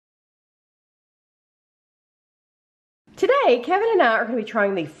Today, Kevin and I are going to be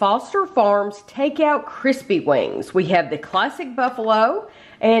trying the Foster Farms Takeout Crispy Wings. We have the Classic Buffalo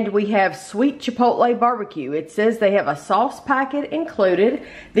and we have Sweet Chipotle BBQ. It says they have a sauce packet included.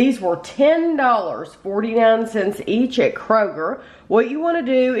 These were $10.49 each at Kroger. What you want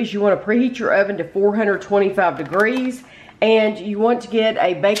to do is you want to preheat your oven to 425 degrees and you want to get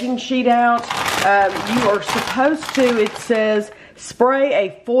a baking sheet out. You are supposed to, it says, spray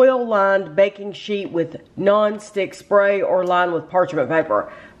a foil-lined baking sheet with non-stick spray or line with parchment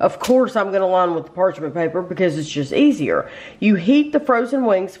paper. Of course, I'm going to line with the parchment paper because it's just easier. You heat the frozen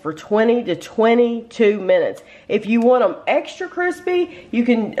wings for 20 to 22 minutes. If you want them extra crispy, you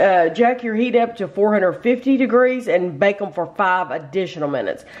can jack your heat up to 450 degrees and bake them for 5 additional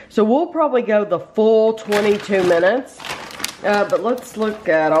minutes. So we'll probably go the full 22 minutes. But let's look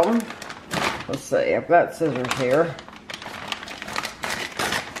at them. Let's see, I've got scissors here.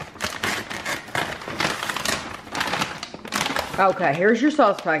 Okay, here's your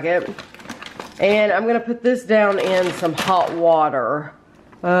sauce packet. And I'm going to put this down in some hot water.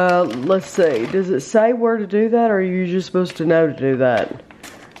 Let's see. Does it say where to do that, or are you just supposed to know to do that?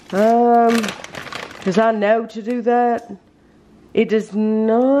 Because I know to do that. It does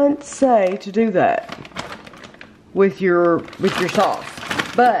not say to do that with your sauce.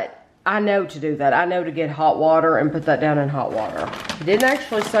 But I know to do that. I know to get hot water and put that down in hot water. It didn't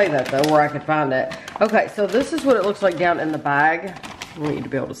actually say that though, where I could find it. Okay, so this is what it looks like down in the bag. I want you to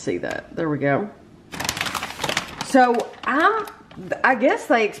be able to see that. There we go. So I guess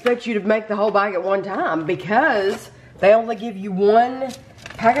they expect you to make the whole bag at one time because they only give you one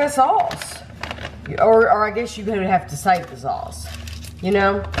packet of sauce. Or I guess you would have to save the sauce, you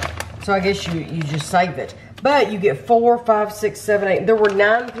know? So I guess you just save it. But you get 4, 5, 6, 7, 8. There were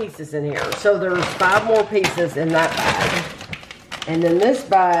 9 pieces in here. So there's 5 more pieces in that bag. And then this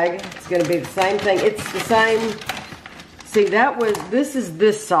bag, it's going to be the same thing. It's the same. See, this is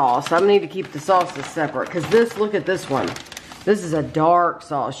this sauce. I need to keep the sauces separate. Because this, look at this one. This is a dark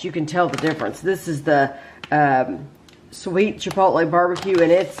sauce. You can tell the difference. This is the Sweet Chipotle BBQ.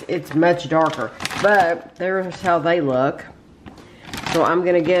 And it's much darker. But there's how they look. So I'm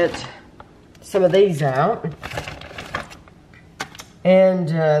going to get some of these out. And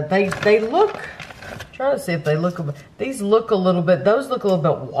they look, I'm trying to see if they look, these look a little bit, those look a little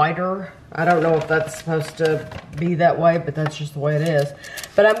bit whiter. I don't know if that's supposed to be that way, but that's just the way it is.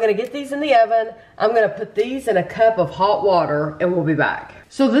 But I'm gonna get these in the oven. I'm gonna put these in a cup of hot water and we'll be back.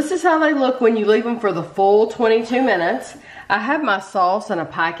 So this is how they look when you leave them for the full 22 minutes. I have my sauce in a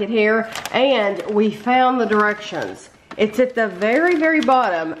packet here and we found the directions. It's at the very, very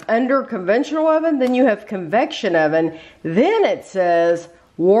bottom under conventional oven. Then you have convection oven. Then it says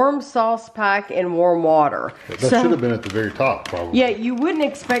warm sauce pack and warm water. That should have been at the very top, probably. Yeah, you wouldn't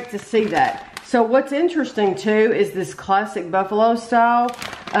expect to see that. So what's interesting too is this classic buffalo style.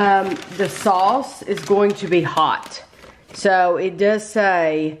 The sauce is going to be hot. So it does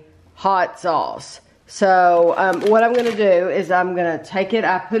say hot sauce. So what I'm going to do is I'm going to take it.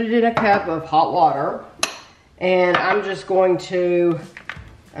 I put it in a cup of hot water. And I'm just going to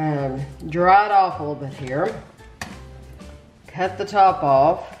dry it off a little bit here. Cut the top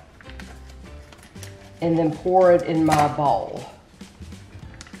off. And then pour it in my bowl.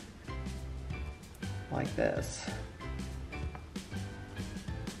 Like this.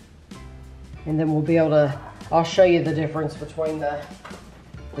 And then we'll be able to, I'll show you the difference between the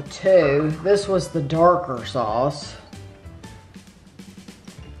two. This was the darker sauce.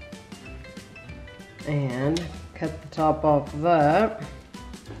 And cut the top off of that.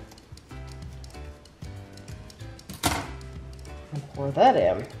 And pour that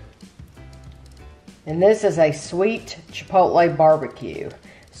in. And this is a Sweet Chipotle BBQ.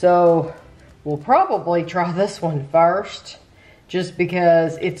 So we'll probably try this one first, just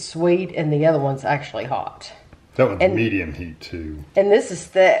because it's sweet and the other one's actually hot. That one's medium heat too. And this is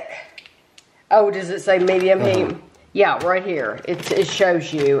thick. Oh, does it say medium heat? Yeah, right here. It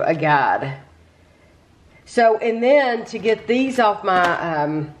shows you a guide. So, and then to get these off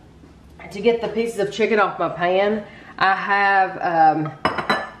my, to get the pieces of chicken off my pan, I have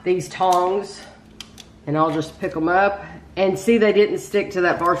these tongs, and I'll just pick them up. And see, they didn't stick to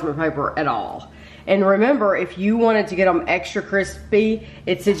that parchment paper at all. And remember, if you wanted to get them extra crispy,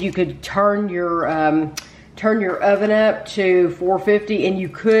 it said you could turn your oven up to 450, and you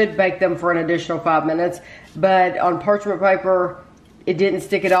could bake them for an additional 5 minutes. But on parchment paper, it didn't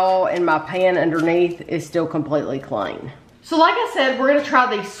stick at all, and my pan underneath is still completely clean. So like I said, we're gonna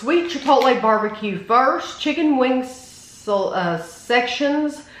try the Sweet Chipotle BBQ first. Chicken wing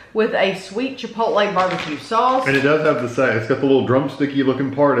sections with a Sweet Chipotle BBQ sauce. And it does have it's got the little drumsticky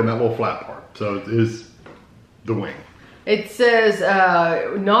looking part and that little flat part. So it is the wing. It says,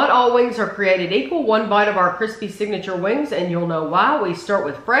 not all wings are created equal. One bite of our crispy signature wings and you'll know why. We start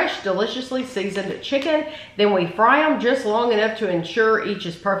with fresh, deliciously seasoned chicken. Then we fry them just long enough to ensure each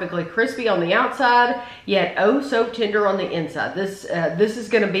is perfectly crispy on the outside, yet oh so tender on the inside. This is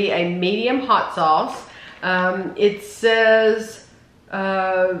going to be a medium hot sauce. It says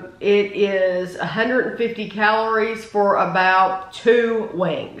it is 150 calories for about 2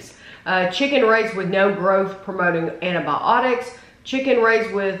 wings. Chicken raised with no growth promoting antibiotics. Chicken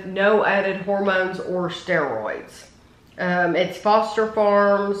raised with no added hormones or steroids. It's Foster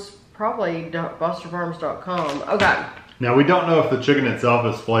Farms, probably fosterfarms.com. Okay. Now we don't know if the chicken itself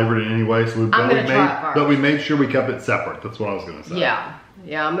is flavored in any way, so we made sure we kept it separate. That's what I was going to say. Yeah.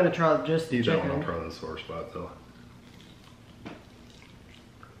 Yeah, I'm going to try just the chicken. I'll try this first bite though.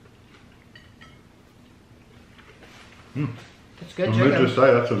 It's good chicken. Let me just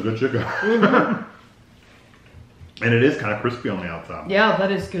say, that's some good chicken. And it is kind of crispy on the outside. Yeah,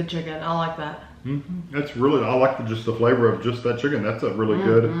 that is good chicken. I like that. That's really, I like just the flavor of just that chicken. That's a really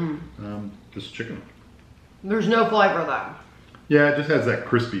good, just chicken. There's no flavor though. Yeah, it just has that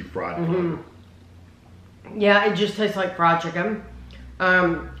crispy fried flavor. Yeah, it just tastes like fried chicken.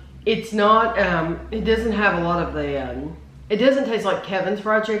 It's not, it doesn't have a lot of the, it doesn't taste like Kevin's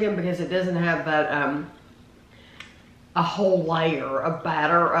fried chicken because it doesn't have that, a whole layer of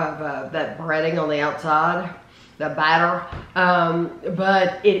batter of that breading on the outside, the batter.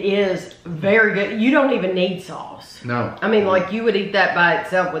 But it is very good. You don't even need sauce. No. I mean, like you would eat that by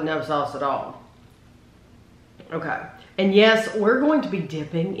itself with no sauce at all. Okay. And yes, we're going to be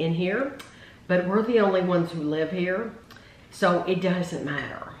dipping in here, but we're the only ones who live here, so it doesn't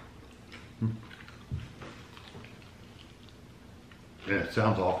matter. Yeah, it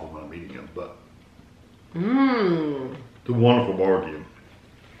sounds awful when I'm eating it, but it's a wonderful barbecue.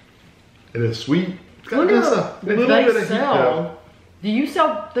 It is sweet. It's got just a little bit of heat. Do you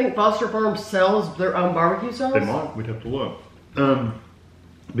think Foster Farms sells their own barbecue sauce? They might. We'd have to look.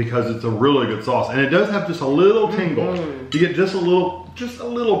 Because it's a really good sauce, and it does have just a little tingle. You get just a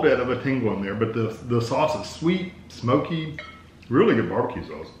little bit of a tingle in there, but the sauce is sweet, smoky, really good barbecue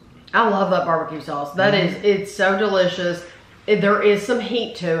sauce. I love that barbecue sauce. That is, it's so delicious. There is some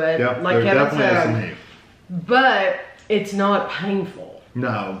heat to it, Yep, like Kevin definitely is some said, heat. but it's not painful.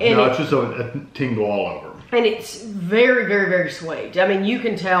 No, it's just a tingle all over. And it's very, very, very sweet. I mean, you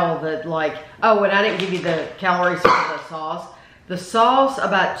can tell that, like, oh, and I didn't give you the calories for the sauce. The sauce,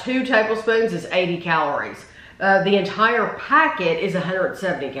 about 2 tablespoons, is 80 calories. The entire packet is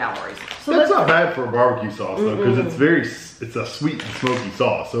 170 calories. So that's not bad for a barbecue sauce though, because it's a sweet and smoky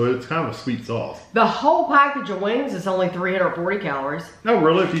sauce, so it's kind of a sweet sauce. The whole package of wings is only 340 calories. No,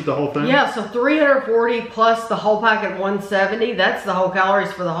 really? If you eat the whole thing? Yeah, so 340 plus the whole packet 170. That's the whole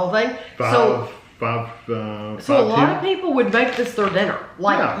calories for the whole thing. So a lot of people would make this their dinner.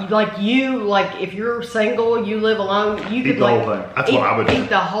 Like if you're single, you live alone, you could eat the whole thing. That's what I would do. Eat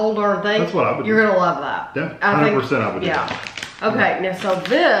the whole darn thing. That's what I would do. You're gonna love that. Yeah, 100% I would do that. Okay, now so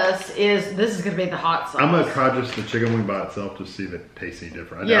this is gonna be the hot sauce. I'm gonna try just the chicken wing by itself to see if it tastes any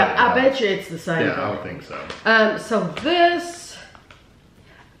different. I bet you it's the same. Yeah, I would think so. So this,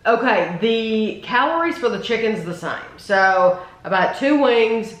 okay, the calories for the chicken's the same. So about 2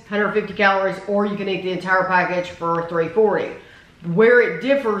 wings, 150 calories, or you can eat the entire package for 340. Where it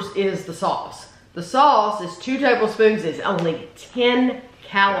differs is the sauce. The sauce is 2 tablespoons, is only 10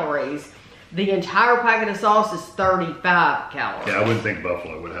 calories. The entire packet of sauce is 35 calories. Yeah, I wouldn't think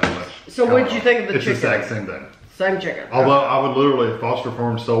buffalo would have much. So what did you think of the chicken? It's the exact same thing. Same chicken. Although I would literally, if Foster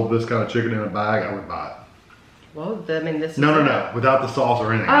Farms sold this kind of chicken in a bag, I would buy it. Well, I mean, this is... No, without the sauce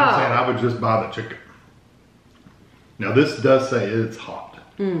or anything. I'm saying I would just buy the chicken. Now this does say it's hot.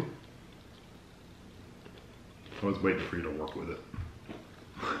 I was waiting for you to work with it.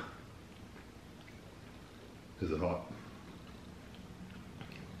 Is it hot?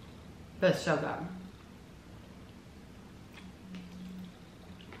 That's so good.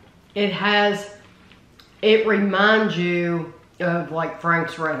 It reminds you of like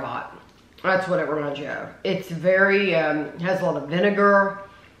Frank's Red Hot. That's what it reminds you of. It's very, has a lot of vinegar.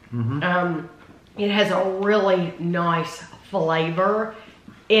 It has a really nice flavor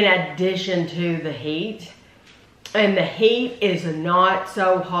in addition to the heat. And the heat is not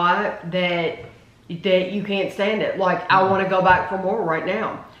so hot that you can't stand it. Like, I want to go back for more right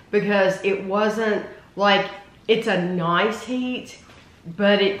now. Because it wasn't like, it's a nice heat,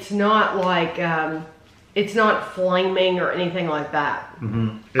 but it's not like, it's not flaming or anything like that.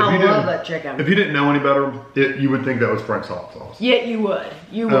 I love that chicken. If you didn't know any better, you would think that was Frank's hot sauce. Yeah, you would.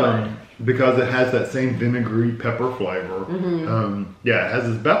 You would. Because it has that same vinegary pepper flavor. Yeah, it has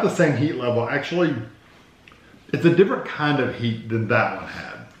about the same heat level. Actually, It's a different kind of heat than that one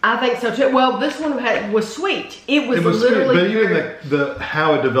had. I think so too. Well, this one was sweet. It was literally sweet, but even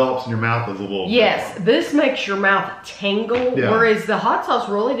how it develops in your mouth is a little yes, bit this makes your mouth tingle, yeah. whereas the hot sauce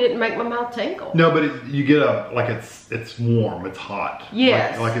really didn't make my mouth tingle. No, but you get it's warm, it's hot.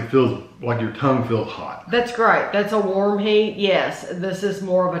 Yes. Like it feels, like your tongue feels hot. That's great. That's a warm heat. Yes, this is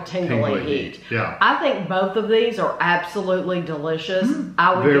more of a tingly heat. Yeah. I think both of these are absolutely delicious.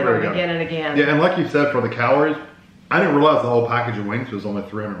 I would get them again and again. Yeah, and like you said, for the calories, I didn't realize the whole package of wings was only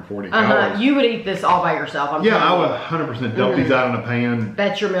 340 calories. You would eat this all by yourself. I would 100% dump these out in a pan.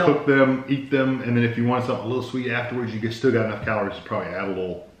 That's your meal. Cook them, eat them, and then if you want something a little sweet afterwards, you still got enough calories to probably add a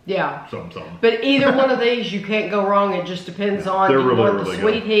little something. But either one of these, you can't go wrong. It just depends on do you want the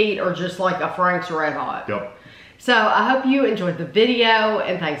sweet heat or just like a Frank's Red Hot. Yep. So I hope you enjoyed the video,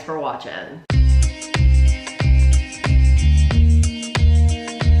 and thanks for watching.